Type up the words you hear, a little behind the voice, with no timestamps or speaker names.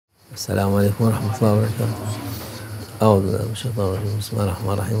Esselamu Aleyküm ve Rahmetullahi ve Berekatuhu. Euzubillahimineşşeytanirracim.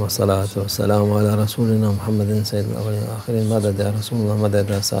 Bismillahirrahmanirrahim. Ve salatu ve selamu ala Resulina Muhammedin seyyidil evvelin ve ahirin. Meded ya Resulullah, meded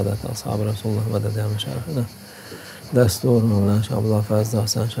ya saadet ashab-ı Resulullah, meded ya meşarifina. Destur Mevlana Şeyh Abdullah Fazıl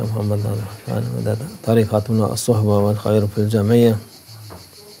Hasan Şeyh Muhammed Nazim. Meded tarikatuna as-suhbe vel hayru fil cemiyye.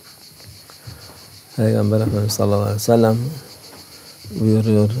 Peygamber Efendimiz sallallahu aleyhi ve sellem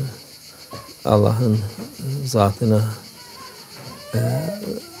buyuruyor, Allah'ın zatına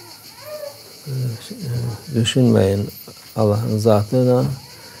düşünmeyin. Allah'ın zatına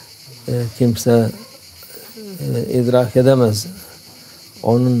kimse idrak edemez.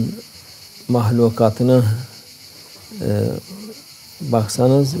 Onun mahlukatını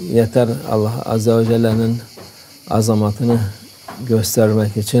baksanız yeter Allah Azze ve Celle'nin azamatını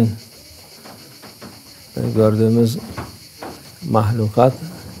göstermek için. Gördüğümüz mahlukat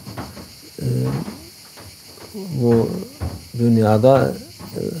bu dünyada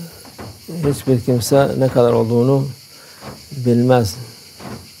hiçbir kimse ne kadar olduğunu bilmez.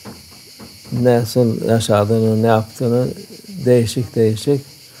 Nasıl yaşadığını, ne yaptığını değişik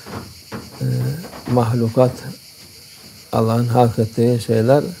mahlukat, Allah'ın hak ettiği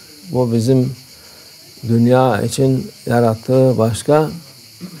şeyler. Bu bizim dünya için yarattığı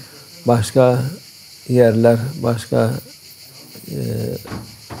başka yerler, başka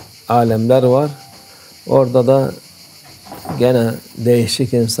alemler var. Orada da gene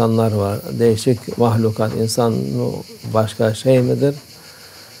değişik insanlar var. Değişik mahlukat. İnsan başka şey midir?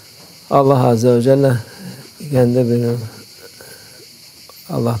 Allah Azze ve Celle kendi bilir.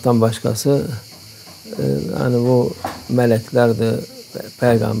 Allah'tan başkası hani bu meleklerdi,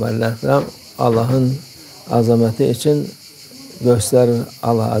 peygamberler falan Allah'ın azameti için gösterir.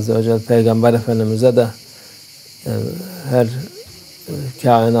 Allah Azze ve Celle Peygamber Efendimiz'e de her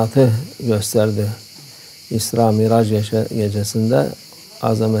kainatı gösterdi. İsra Mirac gecesinde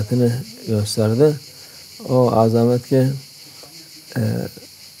azametini gösterdi. O azamet ki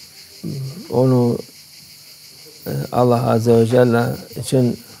onu Allah Azze ve Celle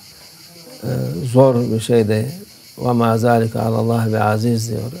için zor bir şey değil. وَمَا ذَٰلِكَ عَلَى اللّٰهِ بِعَزِيزٍ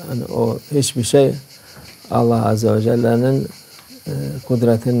diyor. Yani o hiçbir şey Allah Azze ve Celle'nin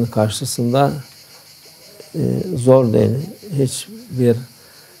kudretinin karşısında zor değil. Hiçbir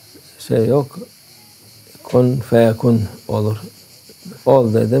şey yok. Kun feyekun olur.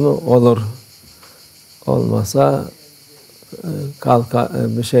 Ol dedi mi olur. Olmasa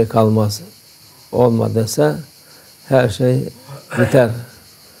bir şey kalmaz. Olma dese her şey biter.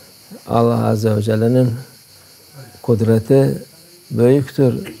 Allah Azze ve Celle'nin kudreti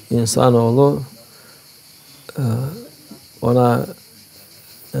büyüktür. İnsanoğlu ona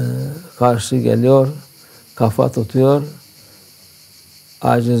karşı geliyor, kafa tutuyor.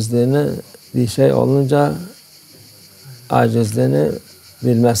 Acizliğini bir şey olunca acizliğini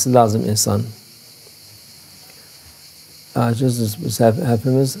bilmesi lazım insan. Aciziz biz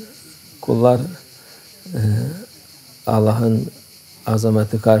hepimiz kullar. Allah'ın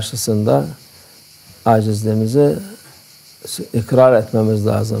azameti karşısında acizliğimizi ikrar etmemiz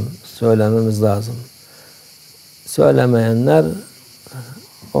lazım, söylememiz lazım. Söylemeyenler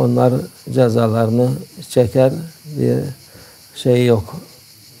onlar cezalarını çeker, bir şey yok.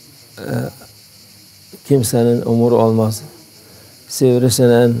 Kimsenin umuru olmaz.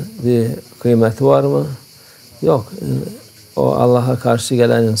 Sivrisineğin bir kıymeti var mı? Yok. O Allah'a karşı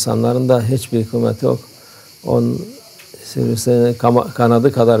gelen insanların da hiçbir kıymeti yok. Onun sivrisineğin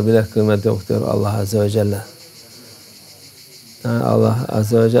kanadı kadar bile kıymeti yok diyor Allah Azze ve Celle. Yani Allah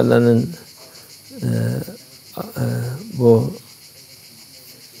Azze ve Celle'nin bu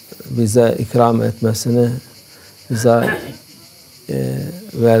bize ikram etmesini, bize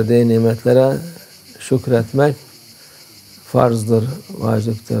verdiği nimetlere şükretmek farzdır,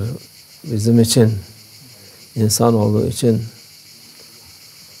 vaciptir bizim için, insanoğlu için.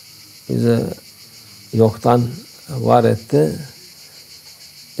 Bize yoktan var etti,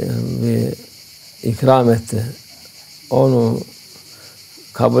 bir ikram etti. Onu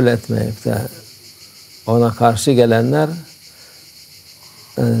kabul etmeyip de ona karşı gelenler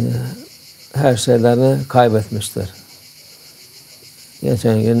her şeylerini kaybetmiştir.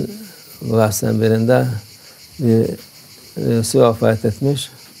 Geçen gün gazetenin birinde birisi vefat etmiş,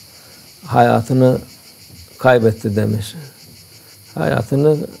 hayatını kaybetti demiş.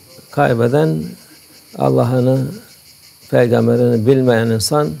 Hayatını kaybeden, Allah'ını, peygamberini bilmeyen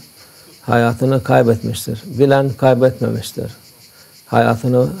insan hayatını kaybetmiştir. Bilen kaybetmemiştir.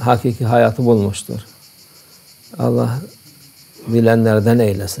 Hayatını, hakiki hayatı bulmuştur. Allah bilenlerden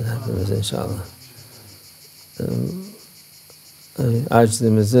eylesin hepimiz inşallah.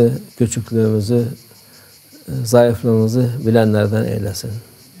 Acizimizi, küçüklüğümüzü, zayıflığımızı bilenlerden eylesin.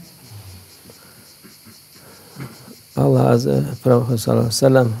 Allah, as Prophet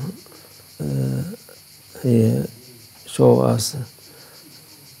ﷺ, he show us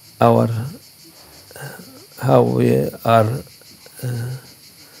our how we are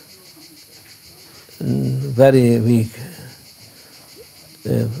very weak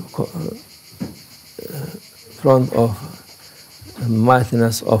front of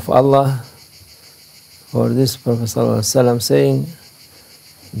mightiness of Allah. For this Prophet ﷺ saying,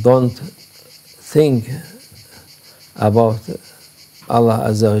 don't think about Allah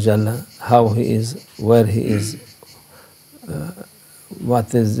Azza wa Jalla, how He is, where He is,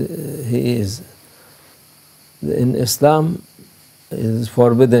 what is He is. In Islam, it is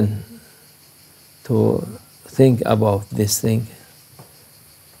forbidden to think about this thing.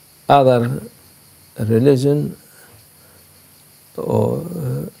 Other religion, or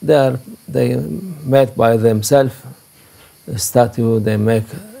they make by themselves a statue, they make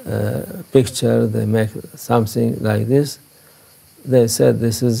a picture, they make something like this. They said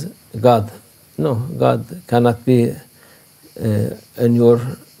this is God. No, God cannot be in your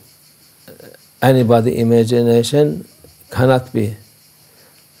anybody imagination, cannot be.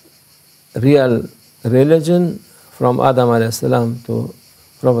 Real religion from Adam alayhi salam to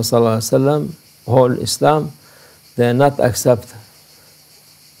Prophet sallallahu alaihi wasallam, whole Islam, they not accept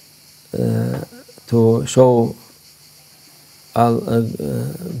to show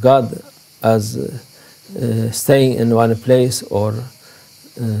God as staying in one place or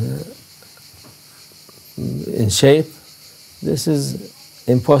in shape. This is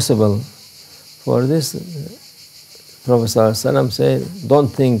impossible. For this, Prophet ﷺ said, don't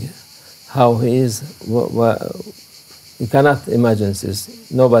think how He is. You cannot imagine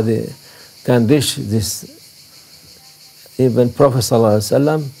this. Nobody can reach this. Even Prophet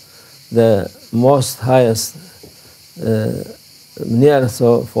ﷺ, the most highest near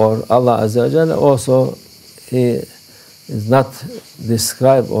for Allah Azza wa Jalla, also He is not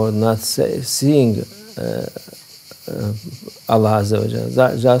described or not seeing Allah Azza wa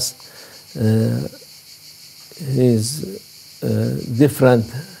Jalla. Just He is different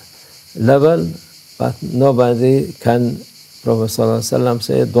level, but nobody can, Prophet ﷺ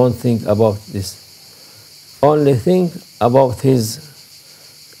said, don't think about this. Only think about His,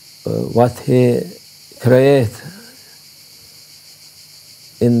 what He create.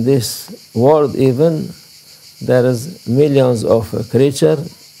 In this world even, there is millions of creatures.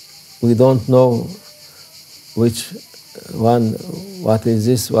 We don't know which one, what is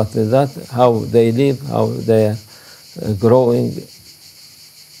this, what is that, how they live, how they are growing.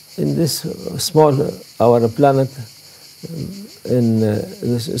 In this small, our planet, in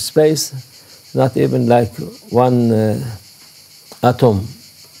this space, not even like one atom,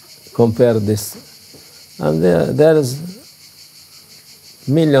 compare this. And there is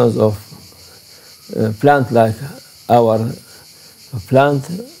millions of plant like our plant.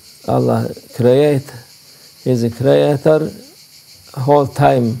 Allah create, He is a creator, whole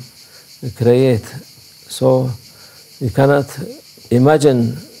time create. So you cannot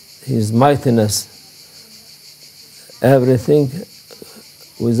imagine His mightiness, everything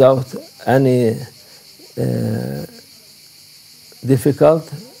without any difficult.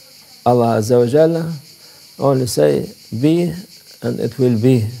 Allah Azza wa Jalla only say be and it will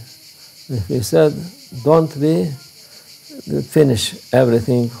be. If He said don't be, finish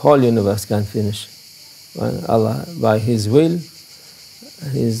everything, whole universe can finish. When Allah by His will,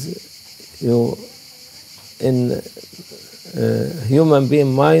 you in human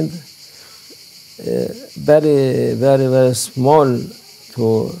being mind, very, very, very small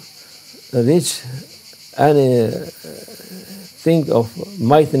to reach any thing of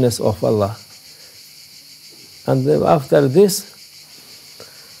mightiness of Allah. And after this,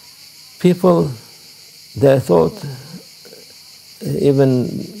 people, they thought even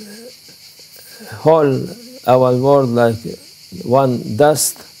whole our world like one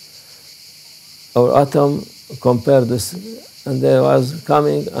dust or atom compared this, and they was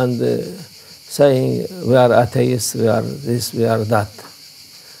coming and saying we are atheists, we are this, we are that.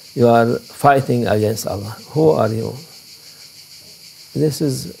 You are fighting against Allah. Who are you? This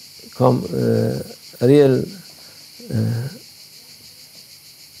is real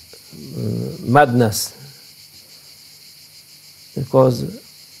madness, because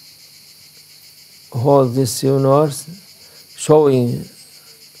whole this universe showing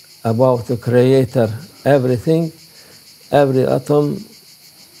about the Creator, everything, every atom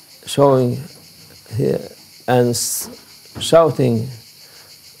showing here and shouting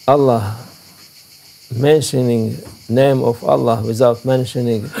Allah, mentioning name of Allah. Without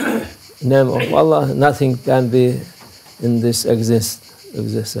mentioning name of Allah, nothing can be in this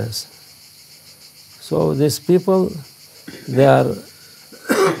existence. So these people, they are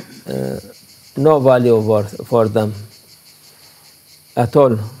no value for them at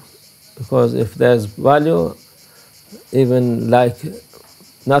all. Because if there's value, even like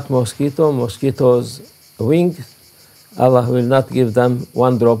not mosquitoes' wing, Allah will not give them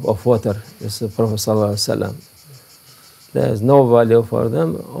one drop of water. This is the Prophet ﷺ. There is no value for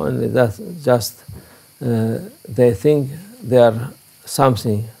them, only that just they think they are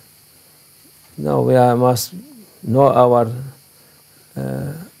something. No, we must know our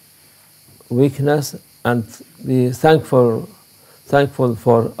weakness and be thankful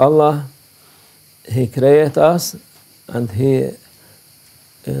for Allah. He created us and He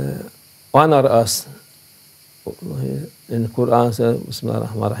honor us. In Quran says, Bismillah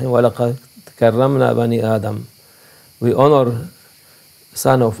ar-Rahman ar-Rahim, وَلَقَدْ كَرَّمْنَا بَنِي Adam. We honor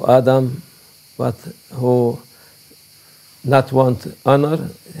son of Adam, but who not want honor,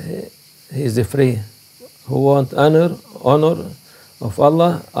 he is free. Who want honor of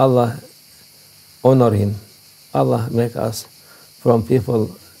Allah, Allah honor him. Allah make us from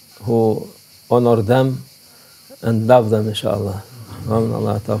people who honor them and love them, inshallah. Amin.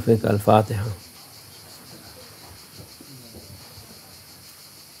 Allah tawfiq. Al-Fatiha.